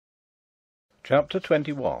Chapter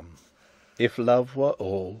 21. If Love Were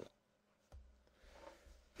All.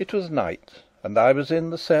 It was night, and I was in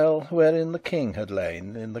the cell wherein the King had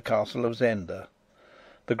lain in the castle of Zenda.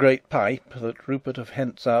 The great pipe that Rupert of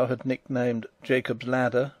Hentzau had nicknamed Jacob's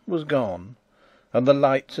Ladder was gone, and the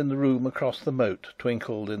lights in the room across the moat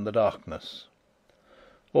twinkled in the darkness.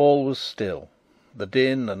 All was still. The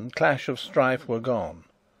din and clash of strife were gone.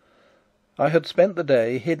 I had spent the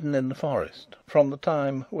day hidden in the forest, from the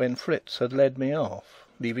time when Fritz had led me off,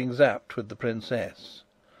 leaving Sapt with the princess.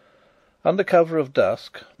 Under cover of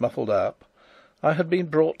dusk, muffled up, I had been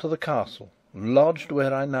brought to the castle, and lodged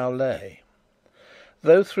where I now lay.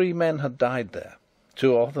 Though 3 men had died there,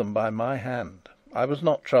 2 of them by my hand, I was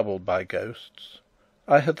not troubled by ghosts.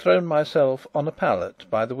 I had thrown myself on a pallet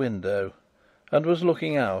by the window, and was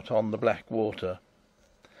looking out on the black water.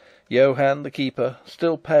 Johann, the keeper,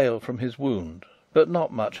 still pale from his wound, but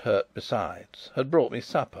not much hurt besides, had brought me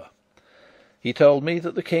supper. He told me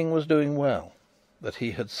that the King was doing well, that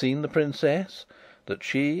he had seen the princess, that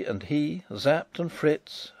she and he, Sapt and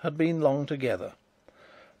Fritz, had been long together.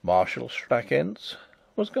 Marshal Strackentz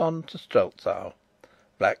was gone to Strelsau.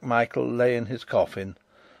 Black Michael lay in his coffin,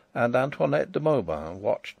 and Antoinette de Mauban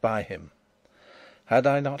watched by him. Had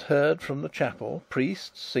I not heard from the chapel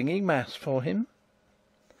priests singing mass for him?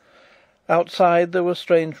 Outside there were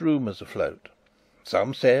strange rumours afloat.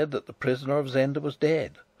 Some said that the prisoner of Zenda was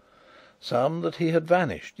dead; some that he had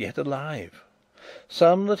vanished, yet alive;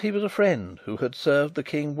 some that he was a friend who had served the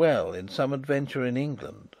King well in some adventure in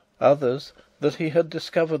England; others that he had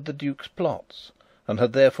discovered the Duke's plots, and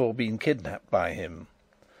had therefore been kidnapped by him.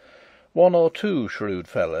 1 or 2 shrewd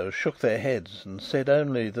fellows shook their heads, and said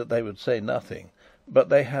only that they would say nothing, but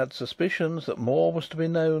they had suspicions that more was to be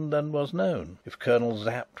known than was known, if Colonel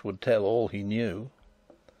Sapt would tell all he knew.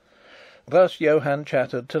 Thus Johann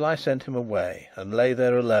chattered till I sent him away, and lay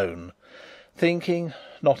there alone, thinking,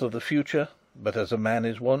 not of the future, but as a man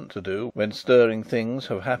is wont to do when stirring things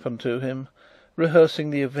have happened to him,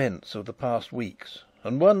 rehearsing the events of the past weeks,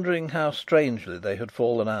 and wondering how strangely they had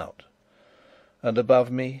fallen out. And above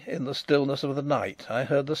me, in the stillness of the night, I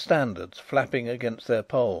heard the standards flapping against their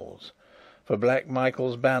poles, for Black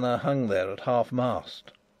Michael's banner hung there at half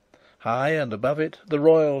mast. High and above it the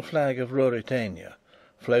royal flag of Ruritania,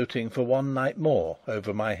 floating for 1 night more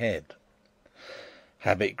over my head.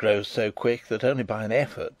 Habit grows so quick that only by an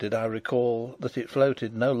effort did I recall that it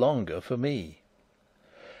floated no longer for me.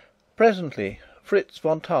 Presently Fritz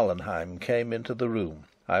von Tarlenheim came into the room.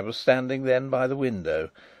 I was standing then by the window.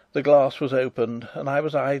 The glass was opened, and I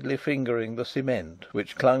was idly fingering the cement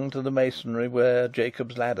which clung to the masonry where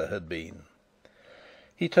Jacob's Ladder had been.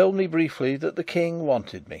 He told me briefly that the King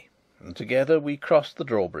wanted me, and together we crossed the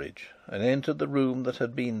drawbridge and entered the room that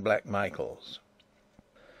had been Black Michael's.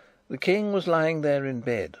 The King was lying there in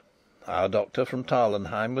bed. Our doctor from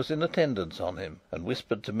Tarlenheim was in attendance on him, and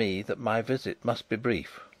whispered to me that my visit must be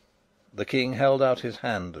brief. The King held out his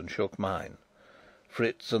hand and shook mine.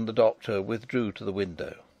 Fritz and the doctor withdrew to the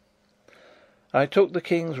window. I took the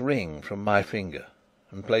King's ring from my finger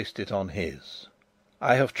and placed it on his.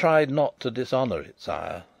 "I have tried not to dishonour it,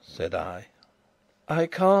 sire," said I. "I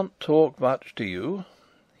can't talk much to you,"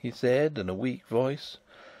 he said in a weak voice.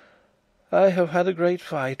 "I have had a great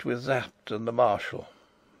fight with Sapt and the Marshal,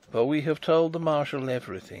 for we have told the Marshal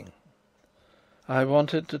everything. I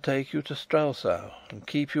wanted to take you to Strelsau and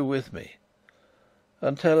keep you with me,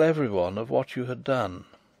 and tell everyone of what you had done,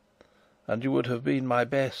 and you would have been my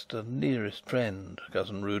best and nearest friend,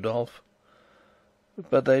 cousin Rudolf.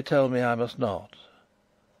 But they tell me I must not,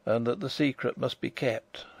 and that the secret must be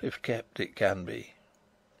kept, if kept it can be."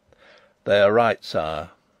 "They are right, sire.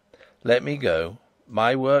 Let me go.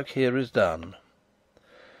 My work here is done."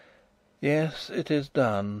 "Yes, it is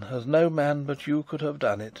done, as no man but you could have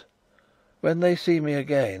done it. When they see me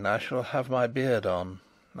again, I shall have my beard on.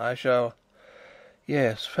 I shall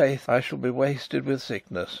Yes, faith, I shall be wasted with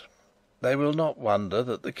sickness. They will not wonder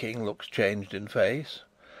that the King looks changed in face.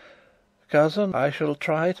 Cousin, I shall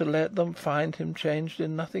try to let them find him changed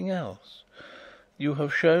in nothing else. You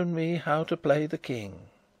have shown me how to play the King."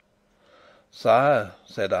 "Sire,"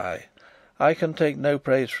 said I can take no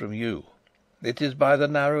praise from you. It is by the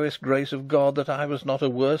narrowest grace of God that I was not a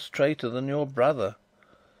worse traitor than your brother."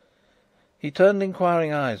 He turned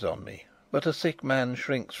inquiring eyes on me, but a sick man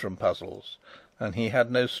shrinks from puzzles, and he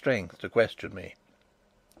had no strength to question me.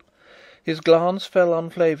 His glance fell on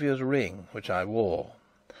Flavia's ring, which I wore.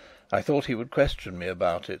 I thought he would question me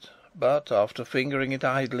about it, but, after fingering it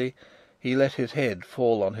idly, he let his head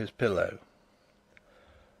fall on his pillow.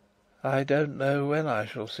 "I don't know when I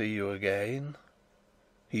shall see you again,"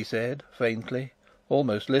 he said faintly,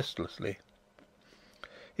 almost listlessly.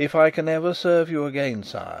 "If I can ever serve you again,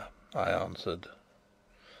 sire," I answered.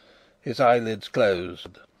 His eyelids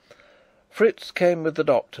closed. Fritz came with the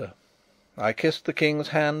doctor. I kissed the King's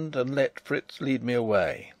hand and let Fritz lead me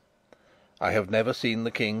away. I have never seen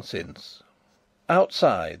the King since.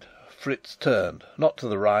 Outside, Fritz turned, not to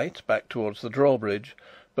the right, back towards the drawbridge,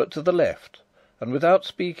 but to the left, and without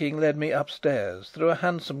speaking led me upstairs, through a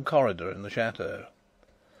handsome corridor in the chateau.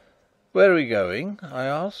 "Where are we going?" I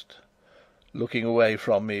asked. Looking away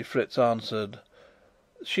from me, Fritz answered: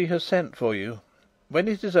 "She has sent for you. When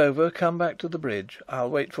it is over, come back to the bridge. I'll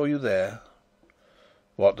wait for you there."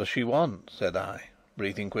 "What does she want?" said I,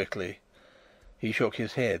 breathing quickly. He shook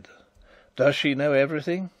his head. "Does she know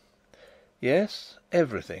everything?" "Yes,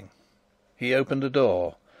 everything." He opened a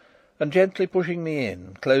door, and, gently pushing me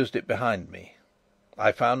in, closed it behind me.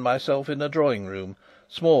 I found myself in a drawing room,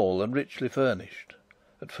 small and richly furnished.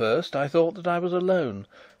 At first I thought that I was alone,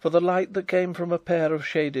 for the light that came from a pair of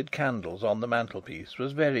shaded candles on the mantelpiece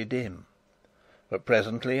was very dim. But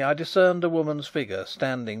presently I discerned a woman's figure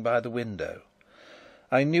standing by the window.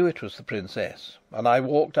 I knew it was the princess, and I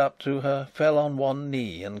walked up to her, fell on one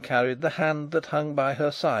knee, and carried the hand that hung by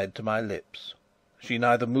her side to my lips. She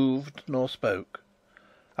neither moved nor spoke.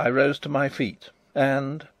 I rose to my feet,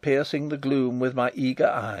 and, piercing the gloom with my eager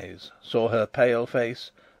eyes, saw her pale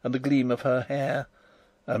face and the gleam of her hair,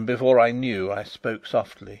 and before I knew, I spoke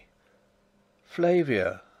softly: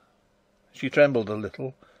 "Flavia!" She trembled a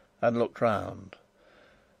little and looked round.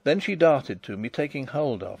 Then she darted to me, taking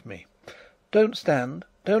hold of me. "Don't stand!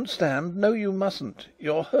 Don't stand! No, you mustn't!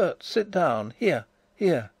 You're hurt. Sit down. Here,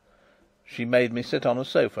 here!" She made me sit on a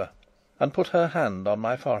sofa, and put her hand on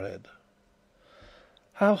my forehead.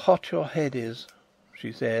 "How hot your head is!"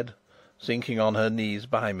 she said, sinking on her knees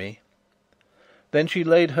by me. Then she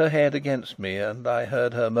laid her head against me, and I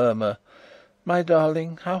heard her murmur: "My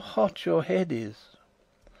darling, how hot your head is!"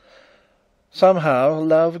 Somehow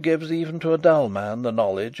love gives even to a dull man the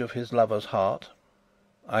knowledge of his lover's heart.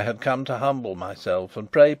 I had come to humble myself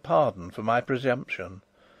and pray pardon for my presumption.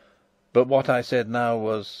 But what I said now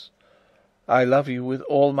was: "I love you with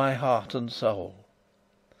all my heart and soul."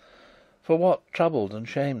 For what troubled and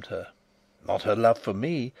shamed her? Not her love for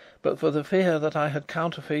me, but for the fear that I had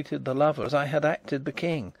counterfeited the lover as I had acted the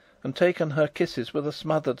King, and taken her kisses with a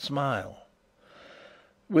smothered smile.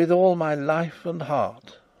 "With all my life and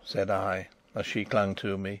heart," said I, as she clung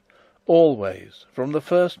to me. "Always, from the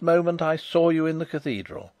first moment I saw you in the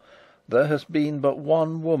cathedral. There has been but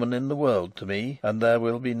one woman in the world to me, and there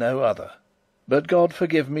will be no other. But God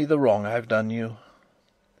forgive me the wrong I've done you."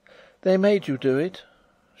 "They made you do it,"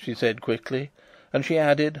 she said quickly, and she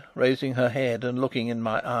added, raising her head and looking in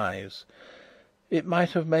my eyes: "It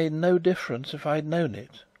might have made no difference if I'd known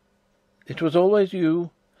it. It was always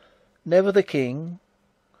you, never the King."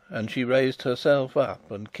 And she raised herself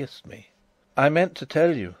up and kissed me. "I meant to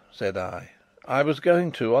tell you," said I. "I was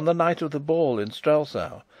going to on the night of the ball in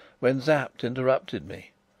Strelsau, when Sapt interrupted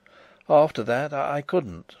me. After that, I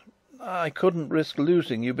couldn't risk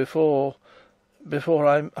losing you before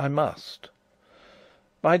I must.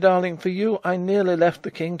 My darling, for you I nearly left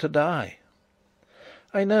the King to die."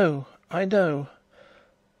 I know.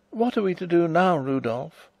 What are we to do now,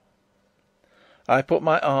 Rudolf?" I put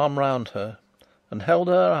my arm round her and held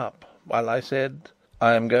her up while I said: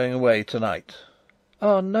 "I am going away tonight."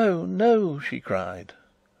 "Ah, no, no!" she cried.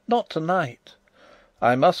 "Not tonight!"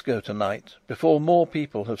 "I must go tonight, before more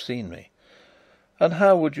people have seen me. And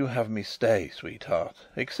how would you have me stay, sweetheart,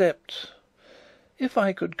 except?" "If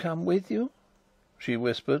I could come with you?" she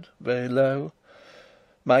whispered, very low.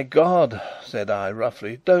 "My God!" said I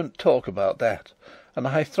roughly, "don't talk about that!" and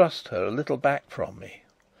I thrust her a little back from me.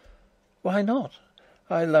 "Why not?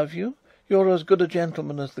 I love you. You're as good a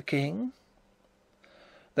gentleman as the King."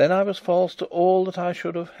 Then I was false to all that I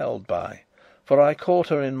should have held by, for I caught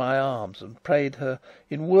her in my arms and prayed her,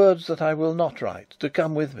 in words that I will not write, to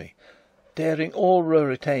come with me, daring all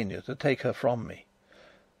Ruritania to take her from me.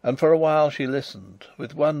 And for a while she listened,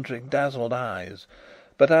 with wondering, dazzled eyes.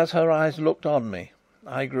 But as her eyes looked on me,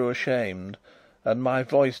 I grew ashamed, and my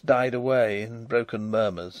voice died away in broken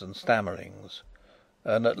murmurs and stammerings,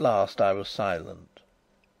 and at last I was silent.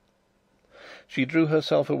 She drew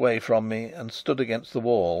herself away from me and stood against the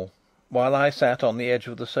wall, while I sat on the edge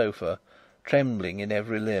of the sofa, trembling in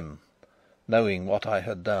every limb, knowing what I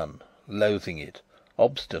had done, loathing it,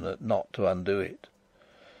 obstinate not to undo it.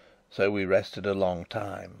 So we rested a long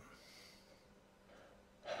time.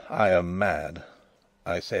 "I am mad,"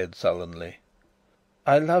 I said sullenly.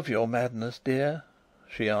 "I love your madness, dear,"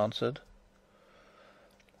 she answered.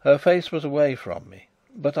 Her face was away from me,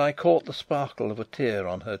 but I caught the sparkle of a tear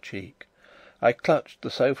on her cheek. I clutched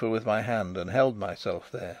the sofa with my hand and held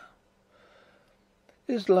myself there.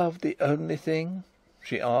 "Is love the only thing?"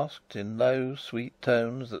 she asked, in low, sweet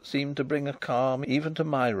tones that seemed to bring a calm even to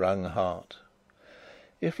my wrung heart.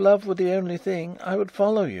 "If love were the only thing, I would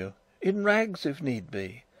follow you, in rags if need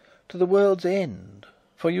be, to the world's end,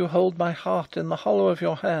 for you hold my heart in the hollow of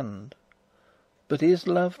your hand. But is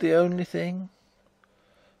love the only thing?"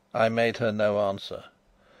 I made her no answer.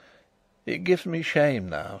 It gives me shame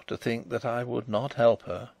now to think that I would not help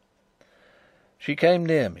her. She came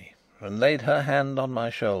near me and laid her hand on my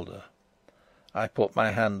shoulder. I put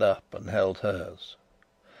my hand up and held hers.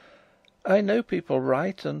 "I know people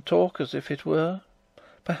write and talk as if it were.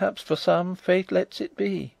 Perhaps for some fate lets it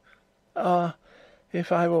be. Ah,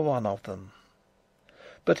 if I were one of them!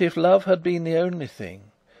 But if love had been the only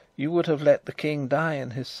thing, you would have let the King die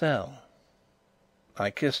in his cell."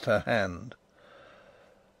 I kissed her hand.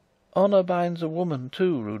 "Honour binds a woman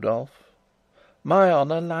too, Rudolf. My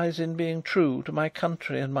honour lies in being true to my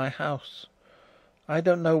country and my house. I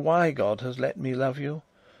don't know why God has let me love you,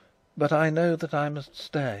 but I know that I must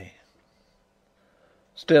stay."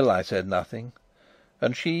 Still I said nothing,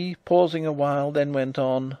 and she, pausing a while, then went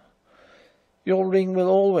on: "Your ring will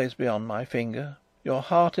always be on my finger, your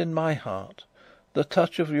heart in my heart, the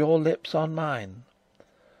touch of your lips on mine.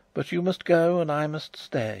 But you must go and I must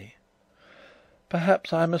stay.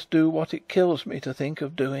 Perhaps I must do what it kills me to think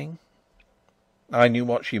of doing." I knew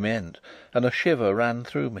what she meant, and a shiver ran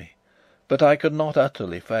through me, but I could not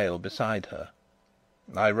utterly fail beside her.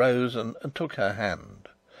 I rose and took her hand.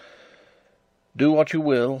 "Do what you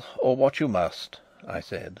will, or what you must," I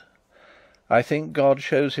said. "I think God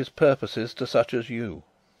shows His purposes to such as you.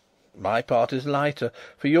 My part is lighter,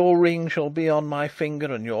 for your ring shall be on my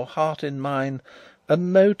finger and your heart in mine,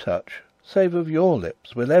 and no touch, save of your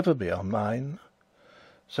lips, will ever be on mine.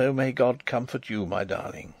 So may God comfort you, my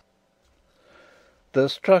darling." There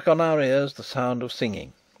struck on our ears the sound of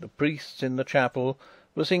singing. The priests in the chapel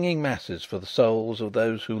were singing masses for the souls of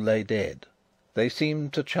those who lay dead. They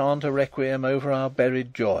seemed to chant a requiem over our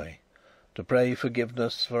buried joy, to pray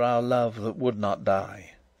forgiveness for our love that would not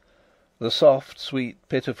die. The soft, sweet,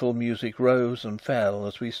 pitiful music rose and fell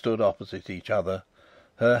as we stood opposite each other,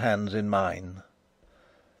 her hands in mine.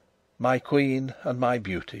 "My Queen and my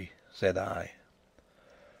beauty," said I.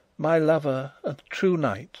 "My lover and true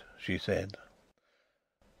knight," she said.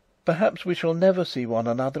 "Perhaps we shall never see one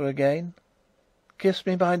another again. Kiss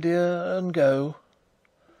me, my dear, and go."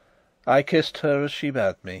 I kissed her as she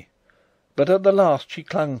bade me, but at the last she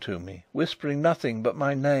clung to me, whispering nothing but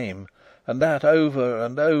my name, and that over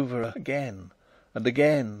and over again, and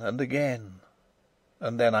again and again.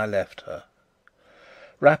 And then I left her.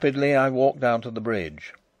 Rapidly I walked down to the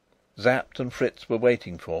bridge. Sapt and Fritz were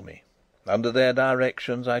waiting for me. Under their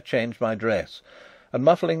directions I changed my dress, and,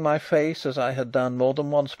 muffling my face as I had done more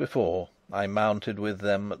than once before, I mounted with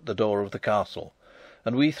them at the door of the castle,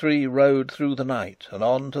 and we three rode through the night and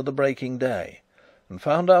on to the breaking day, and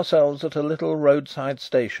found ourselves at a little roadside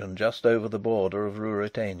station just over the border of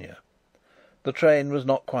Ruritania. The train was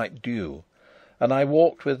not quite due, and I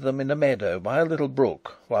walked with them in a meadow by a little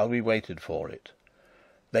brook while we waited for it.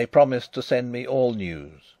 They promised to send me all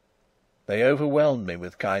news. They overwhelmed me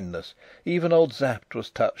with kindness. Even old Sapt was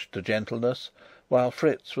touched to gentleness, while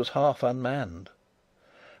Fritz was half unmanned.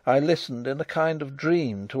 I listened in a kind of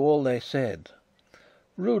dream to all they said.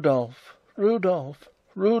 "Rudolf, Rudolf,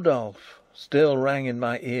 Rudolf," still rang in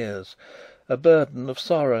my ears, a burden of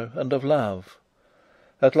sorrow and of love.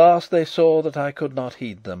 At last they saw that I could not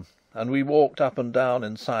heed them, and we walked up and down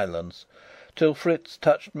in silence, till Fritz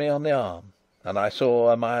touched me on the arm, and I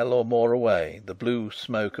saw, a mile or more away, the blue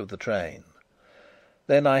smoke of the train.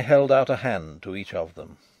 Then I held out a hand to each of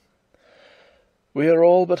them. "We are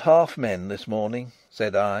all but half men this morning,"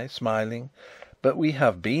 said I, smiling, "but we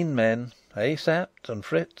have been men, eh, Sapt and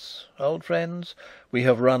Fritz, old friends? We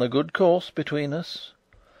have run a good course between us."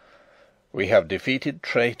 "We have defeated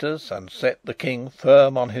traitors and set the King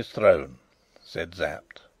firm on his throne," said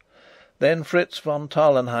Sapt. Then Fritz von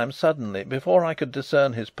Tarlenheim suddenly, before I could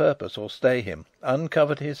discern his purpose or stay him,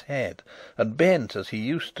 uncovered his head and bent as he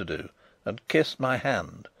used to do, and kissed my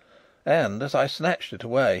hand. And, as I snatched it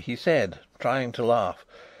away, he said, trying to laugh: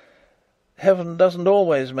 "Heaven doesn't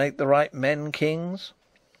always make the right men kings."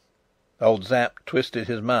 Old Sapt twisted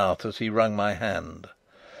his mouth as he wrung my hand.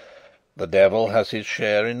 "The devil has his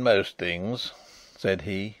share in most things," said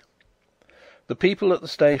he. The people at the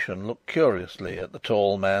station looked curiously at the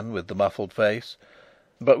tall man with the muffled face,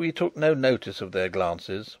 but we took no notice of their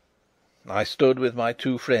glances. I stood with my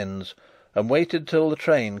two friends and waited till the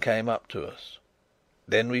train came up to us.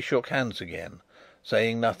 Then we shook hands again,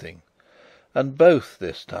 saying nothing, and both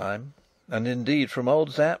this time, and indeed from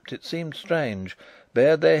old Sapt it seemed strange,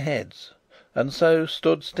 bared their heads, and so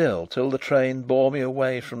stood still till the train bore me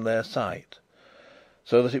away from their sight,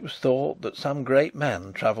 so that it was thought that some great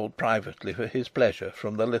man travelled privately for his pleasure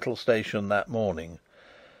from the little station that morning,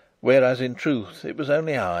 whereas in truth it was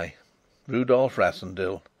only I, Rudolf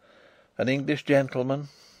Rassendyll, an English gentleman,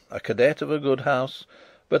 a cadet of a good house,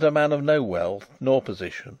 but a man of no wealth nor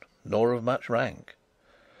position, nor of much rank.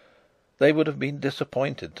 They would have been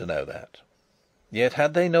disappointed to know that. Yet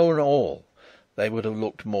had they known all, they would have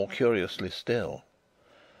looked more curiously still.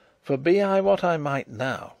 For be I what I might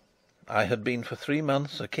now, I had been for 3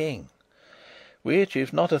 months a king, which,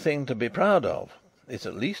 if not a thing to be proud of, is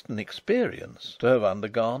at least an experience to have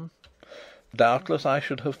undergone. Doubtless I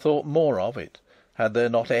should have thought more of it, had there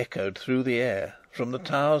not echoed through the air, from the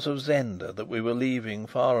towers of Zenda that we were leaving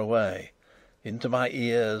far away, into my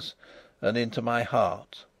ears and into my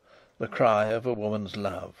heart, the cry of a woman's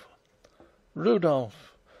love: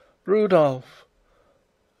 "Rudolf! Rudolf!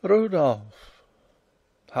 Rudolf!"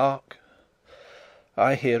 Hark!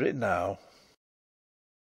 I hear it now.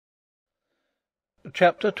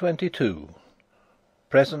 Chapter 22.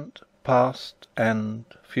 Present, Past, and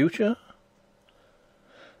Future.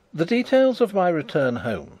 The details of my return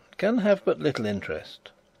home can have but little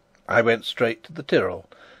interest. I went straight to the Tyrol,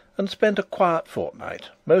 and spent a quiet fortnight,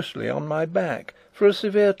 mostly on my back, for a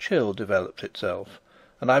severe chill developed itself,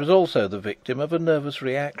 and I was also the victim of a nervous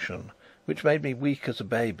reaction, which made me weak as a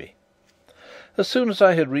baby. As soon as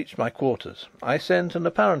I had reached my quarters, I sent an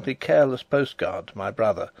apparently careless postcard to my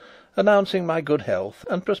brother, announcing my good health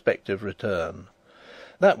and prospective return.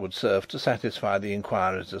 That would serve to satisfy the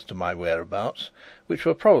inquiries as to my whereabouts, which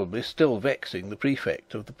were probably still vexing the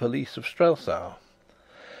Prefect of the police of Strelsau.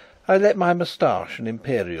 I let my moustache and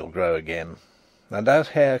imperial grow again, and as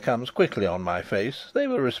hair comes quickly on my face, they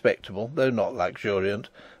were respectable, though not luxuriant,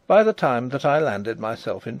 by the time that I landed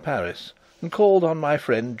myself in Paris and called on my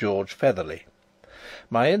friend George Featherly.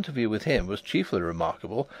 My interview with him was chiefly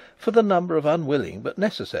remarkable for the number of unwilling but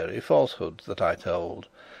necessary falsehoods that I told,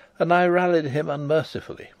 and I rallied him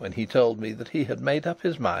unmercifully when he told me that he had made up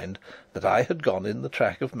his mind that I had gone in the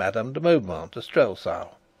track of Madame de Mauban to Strelsau.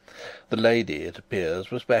 The lady, it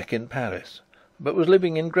appears, was back in Paris, but was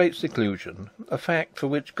living in great seclusion, a fact for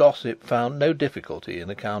which gossip found no difficulty in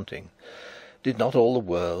accounting. Did not all the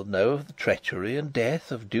world know of the treachery and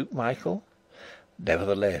death of Duke Michael?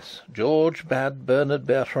 Nevertheless, George bade Bernard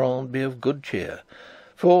Bertrand be of good cheer,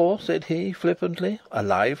 for, said he flippantly, a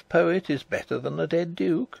live poet is better than a dead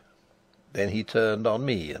duke. Then he turned on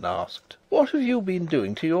me and asked: "What have you been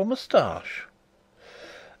doing to your moustache?"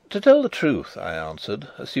 "To tell the truth," I answered,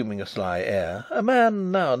 assuming a sly air, "a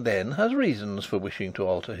man now and then has reasons for wishing to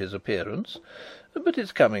alter his appearance. But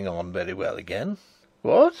it's coming on very well again."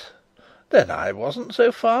 "What? Then I wasn't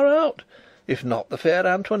so far out. If not the fair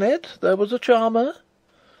Antoinette, there was a charmer."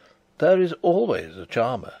 "There is always a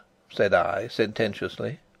charmer," said I,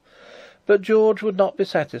 sententiously. But George would not be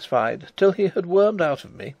satisfied till he had wormed out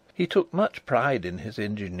of me, he took much pride in his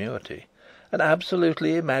ingenuity, an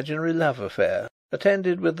absolutely imaginary love affair,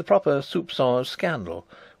 attended with the proper soupçon of scandal,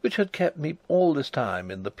 which had kept me all this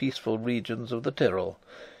time in the peaceful regions of the Tyrol.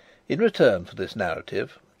 In return for this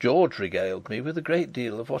narrative, George regaled me with a great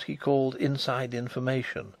deal of what he called inside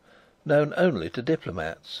information, known only to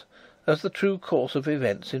diplomats, as the true course of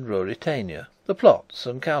events in Ruritania, the plots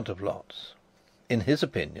and counterplots. In his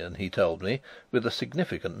opinion, he told me, with a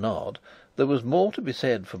significant nod, there was more to be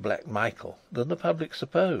said for Black Michael than the public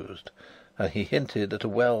supposed, and he hinted at a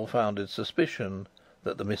well-founded suspicion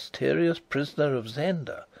that the mysterious Prisoner of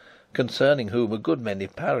Zenda, concerning whom a good many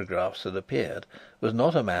paragraphs had appeared, was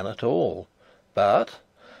not a man at all, but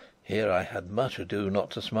here I had much ado not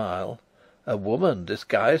to smile a woman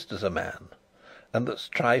disguised as a man, and that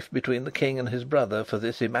strife between the King and his brother for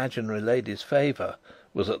this imaginary lady's favour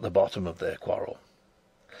was at the bottom of their quarrel.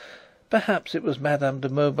 "Perhaps it was Madame de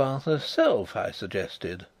Mauban herself," I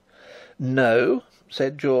suggested. "No,"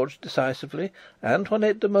 said George decisively.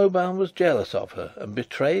 "Antoinette de Mauban was jealous of her, and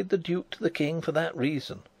betrayed the Duke to the King for that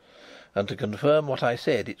reason. And to confirm what I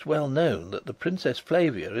said, it's well known that the Princess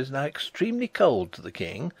Flavia is now extremely cold to the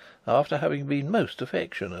King, after having been most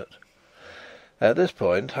affectionate." At this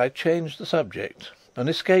point I changed the subject, and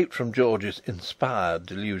escaped from George's inspired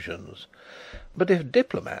delusions. But if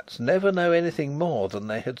diplomats never know anything more than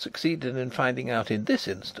they had succeeded in finding out in this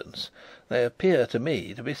instance, they appear to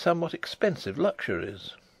me to be somewhat expensive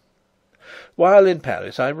luxuries. While in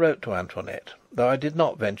Paris I wrote to Antoinette, though I did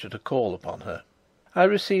not venture to call upon her. I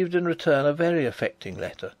received in return a very affecting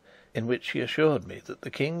letter, in which she assured me that the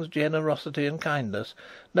King's generosity and kindness,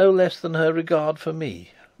 no less than her regard for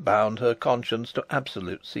me, bound her conscience to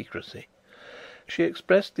absolute secrecy. she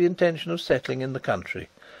expressed the intention of settling in the country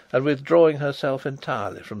and withdrawing herself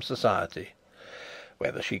entirely from society.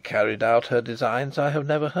 Whether she carried out her designs I have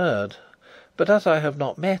never heard, but as I have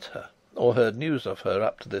not met her, or heard news of her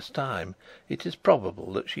up to this time, it is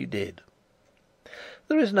probable that she did.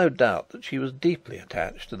 There is no doubt that she was deeply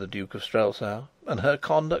attached to the Duke of Strelsau, and her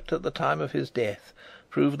conduct at the time of his death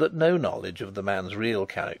proved that no knowledge of the man's real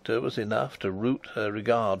character was enough to root her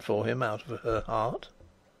regard for him out of her heart.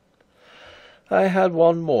 I had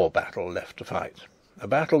one more battle left to fight, a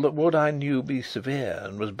battle that would, I knew, be severe,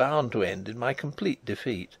 and was bound to end in my complete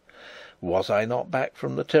defeat. Was I not back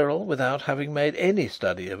from the Tyrol without having made any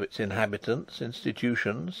study of its inhabitants,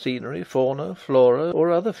 institutions, scenery, fauna, flora,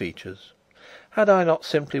 or other features? Had I not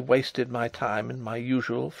simply wasted my time in my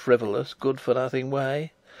usual frivolous, good-for-nothing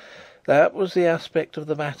way? That was the aspect of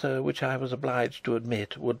the matter which I was obliged to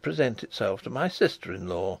admit would present itself to my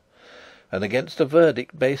sister-in-law, and against a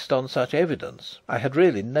verdict based on such evidence I had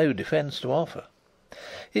really no defence to offer.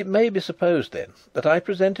 It may be supposed, then, that I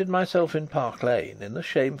presented myself in Park Lane in a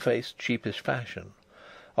shamefaced, sheepish fashion.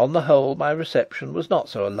 On the whole, my reception was not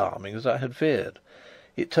so alarming as I had feared.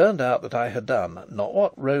 It turned out that I had done, not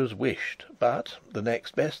what Rose wished, but, the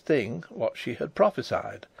next best thing, what she had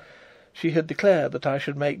prophesied. She had declared that I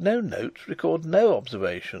should make no notes, record no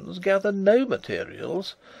observations, gather no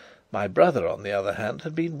materials. My brother, on the other hand,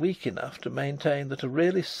 had been weak enough to maintain that a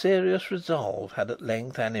really serious resolve had at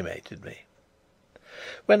length animated me.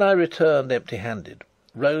 When I returned empty-handed,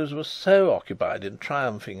 Rose was so occupied in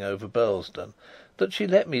triumphing over Burlesdon that she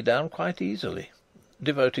let me down quite easily,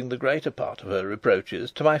 devoting the greater part of her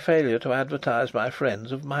reproaches to my failure to advertise my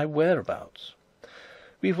friends of my whereabouts.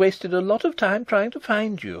 "We've wasted a lot of time trying to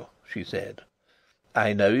find you," she said.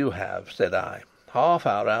 "I know you have," said I. "Half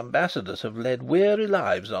our ambassadors have led weary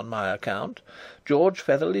lives on my account. George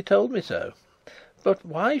Featherly told me so. But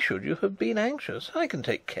why should you have been anxious? I can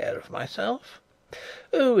take care of myself."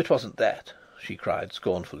 "Oh, it wasn't that," she cried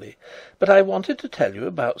scornfully. "But I wanted to tell you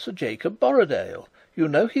about Sir Jacob Borrodaile. You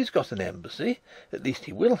know he's got an embassy, at least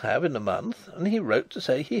he will have in a month, and he wrote to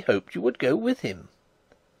say he hoped you would go with him."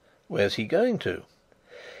 "Where's he going to?"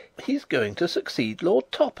 "He's going to succeed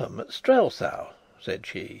Lord Topham at Strelsau," said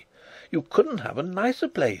she. "You couldn't have a nicer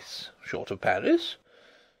place, short of Paris."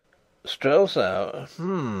 "Strelsau,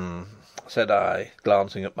 said I,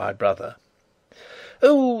 glancing at my brother.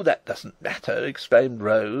 "Oh, that doesn't matter," exclaimed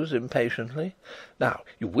Rose impatiently. "Now,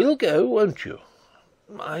 you will go, won't you?"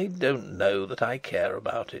 "I don't know that I care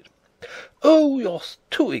about it." "Oh, you're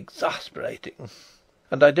too exasperating."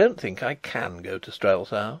 "And I don't think I can go to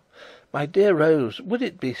Strelsau. My dear Rose, would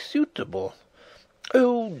it be suitable?"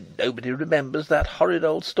 "Oh, nobody remembers that horrid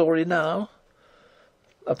old story now."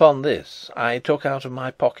 Upon this, I took out of my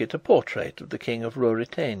pocket a portrait of the King of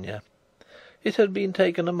Ruritania. It had been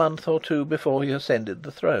taken a month or two before he ascended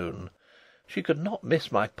the throne. She could not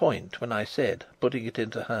miss my point when I said, putting it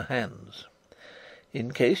into her hands: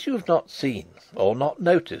 "In case you have not seen or not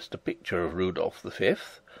noticed a picture of Rudolf V,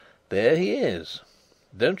 there he is.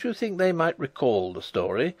 Don't you think they might recall the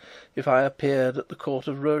story if I appeared at the court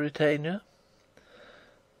of Ruritania?"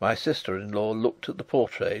 My sister-in-law looked at the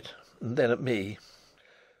portrait and then at me.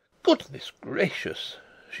 "Goodness gracious!"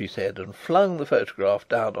 she said, and flung the photograph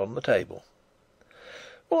down on the table.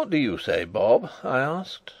 "What do you say, Bob?" I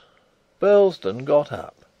asked. Burlesdon got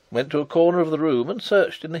up, went to a corner of the room, and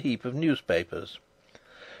searched in a heap of newspapers.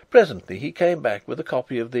 Presently he came back with a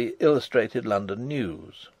copy of the Illustrated London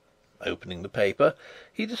News. Opening the paper,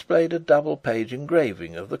 he displayed a double-page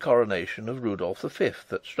engraving of the coronation of Rudolf V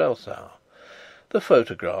at Strelsau. The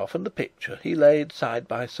photograph and the picture he laid side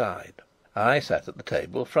by side. I sat at the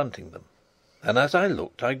table fronting them, and as I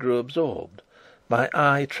looked I grew absorbed. My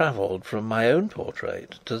eye travelled from my own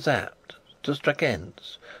portrait to Sapt, to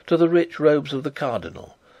Strakencz, to the rich robes of the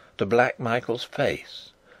Cardinal, to Black Michael's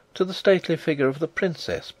face, to the stately figure of the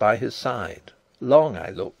Princess by his side. Long I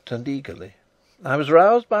looked, and eagerly. I was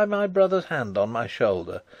roused by my brother's hand on my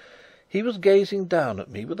shoulder. He was gazing down at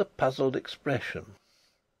me with a puzzled expression.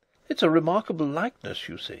 "It's a remarkable likeness,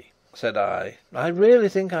 you see," said I. "I really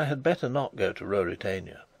think I had better not go to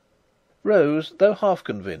Ruritania." Rose, though half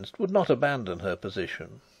convinced, would not abandon her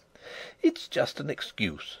position. "It's just an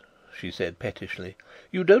excuse," she said pettishly.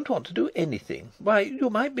 "You don't want to do anything. Why,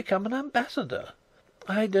 you might become an ambassador."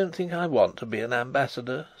 "I don't think I want to be an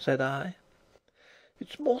ambassador," said I.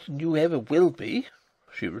 "It's more than you ever will be,"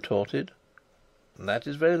 she retorted. "That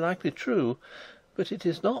is very likely true, but it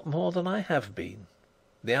is not more than I have been.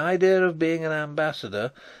 The idea of being an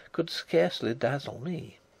ambassador could scarcely dazzle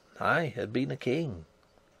me. I had been a king."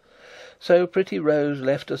 So pretty Rose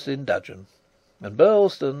left us in dudgeon. And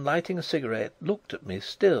Burlesdon, lighting a cigarette, looked at me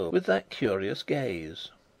still with that curious gaze.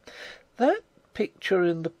 "That picture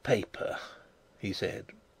in the paper," he said.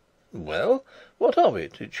 "Well, what of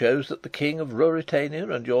it? It shows that the King of Ruritania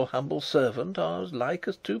and your humble servant are as like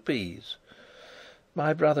as two peas."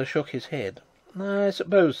 My brother shook his head. "I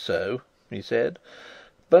suppose so," he said.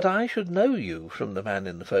 "But I should know you from the man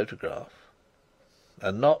in the photograph."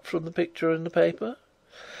 "And not from the picture in the paper?"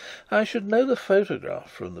 "I should know the photograph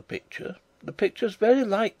from the picture. The picture's very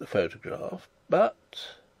like the photograph, but—"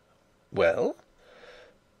 "Well?"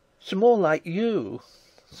 "It's more like you,"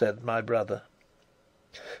 said my brother.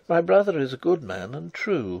 My brother is a good man and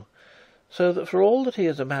true, so that for all that he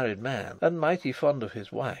is a married man and mighty fond of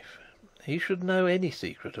his wife, he should know any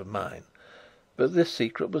secret of mine. But this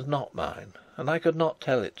secret was not mine, and I could not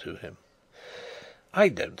tell it to him. "I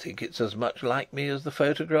don't think it's as much like me as the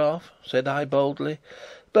photograph," said I boldly.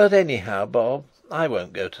 "But anyhow, Bob, I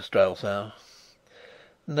won't go to Strelsau."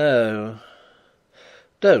 "No,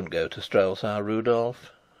 don't go to Strelsau,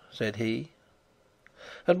 Rudolf," said he.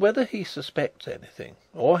 And whether he suspects anything,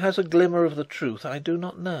 or has a glimmer of the truth, I do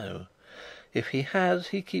not know. If he has,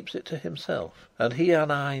 he keeps it to himself, and he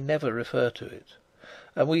and I never refer to it,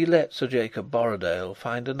 and we let Sir Jacob Borrodaile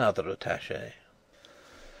find another attaché.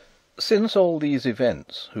 Since all these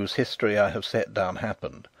events, whose history I have set down,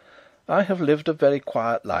 happened, I have lived a very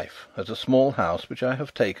quiet life at a small house which I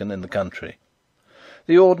have taken in the country.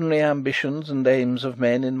 The ordinary ambitions and aims of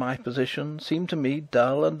men in my position seem to me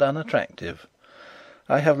dull and unattractive.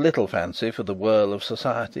 I have little fancy for the whirl of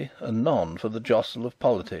society, and none for the jostle of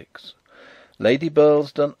politics. Lady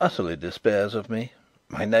Burlesdon utterly despairs of me.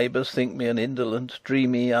 My neighbours think me an indolent,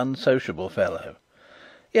 dreamy, unsociable fellow.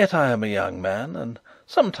 Yet I am a young man, and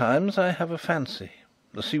sometimes I have a fancy,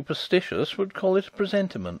 the superstitious would call it a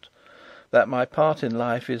presentiment, that my part in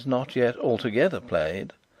life is not yet altogether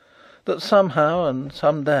played, that somehow and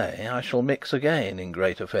some day I shall mix again in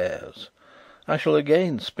great affairs. I shall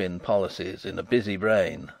again spin policies in a busy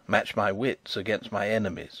brain, match my wits against my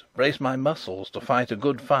enemies, brace my muscles to fight a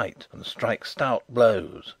good fight, and strike stout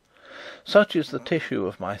blows. Such is the tissue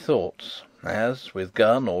of my thoughts, as, with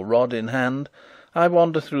gun or rod in hand, I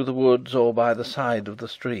wander through the woods or by the side of the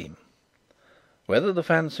stream. Whether the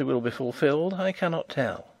fancy will be fulfilled, I cannot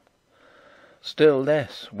tell. Still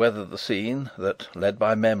less whether the scene that, led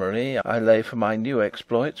by memory, I lay for my new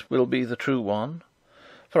exploits, will be the true one.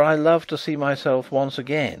 For I love to see myself once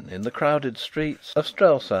again in the crowded streets of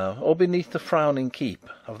Strelsau, or beneath the frowning keep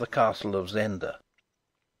of the Castle of Zenda.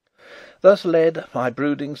 Thus led, my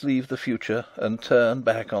broodings leave the future and turn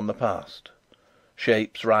back on the past.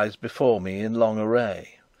 Shapes rise before me in long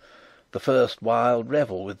array. The first wild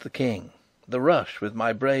revel with the King, the rush with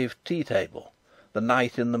my brave tea table, the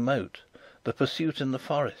night in the moat, the pursuit in the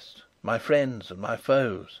forest, my friends and my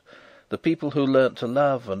foes, the people who learnt to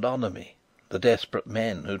love and honour me, the desperate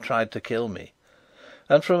men who tried to kill me.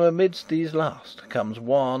 And from amidst these last comes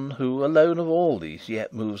one who, alone of all these,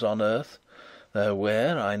 yet moves on earth, though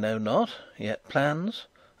where I know not, yet plans,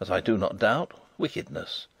 as I do not doubt,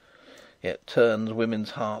 wickedness, yet turns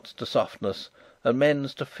women's hearts to softness and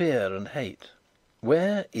men's to fear and hate.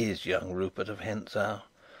 Where is young Rupert of Hentzau,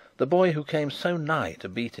 the boy who came so nigh to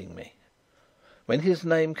beating me? When his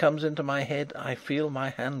name comes into my head, I feel my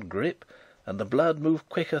hand grip and the blood move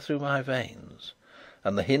quicker through my veins,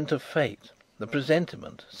 and the hint of fate, the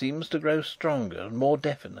presentiment, seems to grow stronger and more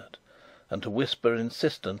definite, and to whisper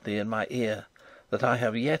insistently in my ear that I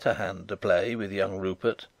have yet a hand to play with young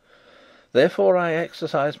Rupert. Therefore I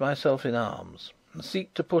exercise myself in arms, and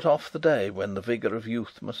seek to put off the day when the vigour of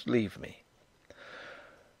youth must leave me.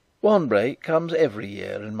 One break comes every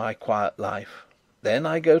year in my quiet life. Then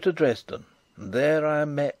I go to Dresden, and there I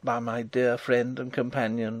am met by my dear friend and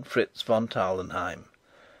companion, Fritz von Tarlenheim.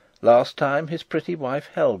 Last time his pretty wife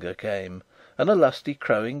Helga came, and a lusty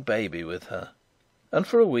crowing baby with her. And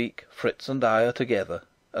for a week Fritz and I are together,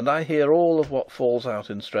 and I hear all of what falls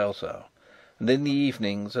out in Strelsau. And in the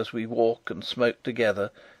evenings, as we walk and smoke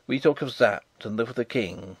together, we talk of Sapt and of the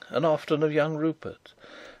King, and often of young Rupert.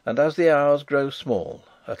 And as the hours grow small,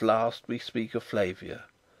 at last we speak of Flavia.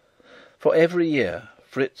 For every year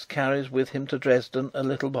Fritz carries with him to Dresden a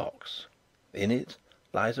little box. In it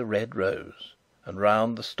lies a red rose, and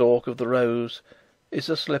round the stalk of the rose is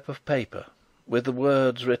a slip of paper with the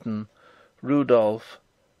words written: Rudolf,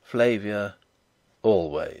 Flavia,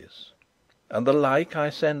 always. And the like I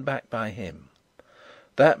send back by him.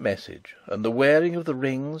 That message and the wearing of the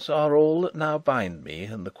rings are all that now bind me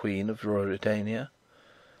and the Queen of Ruritania.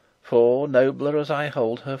 For, nobler as I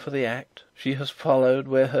hold her for the act, she has followed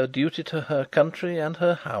where her duty to her country and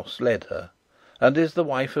her house led her, and is the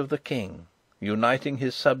wife of the King, uniting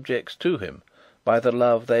his subjects to him by the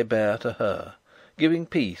love they bear to her, giving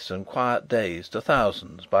peace and quiet days to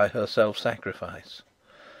thousands by her self-sacrifice.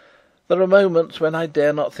 There are moments when I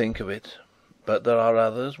dare not think of it, but there are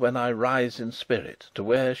others when I rise in spirit to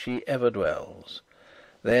where she ever dwells.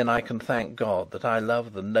 Then I can thank God that I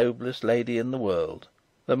love the noblest lady in the world,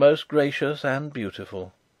 the most gracious and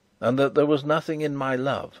beautiful, and that there was nothing in my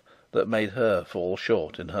love that made her fall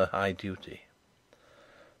short in her high duty.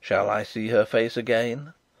 Shall I see her face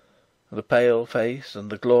again? The pale face and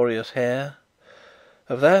the glorious hair?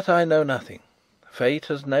 Of that I know nothing. Fate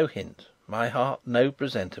has no hint, my heart no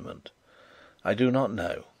presentiment. I do not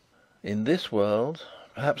know. In this world,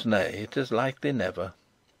 perhaps nay, it is likely never.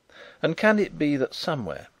 And can it be that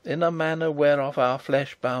somewhere, in a manner whereof our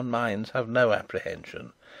flesh-bound minds have no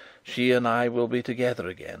apprehension, she and I will be together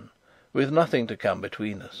again, with nothing to come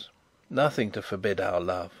between us, nothing to forbid our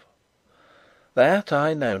love? That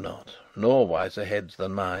I know not, nor wiser heads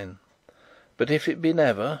than mine. But if it be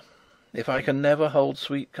never, if I can never hold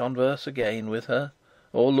sweet converse again with her,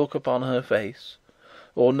 or look upon her face,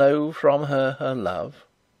 or know from her her love,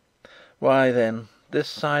 why then, this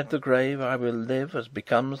side the grave I will live as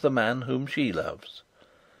becomes the man whom she loves,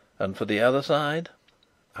 and for the other side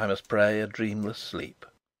I must pray a dreamless sleep.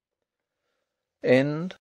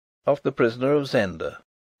 End of The Prisoner of Zenda,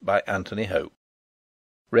 by Anthony Hope.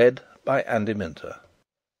 Read by Andy Minter.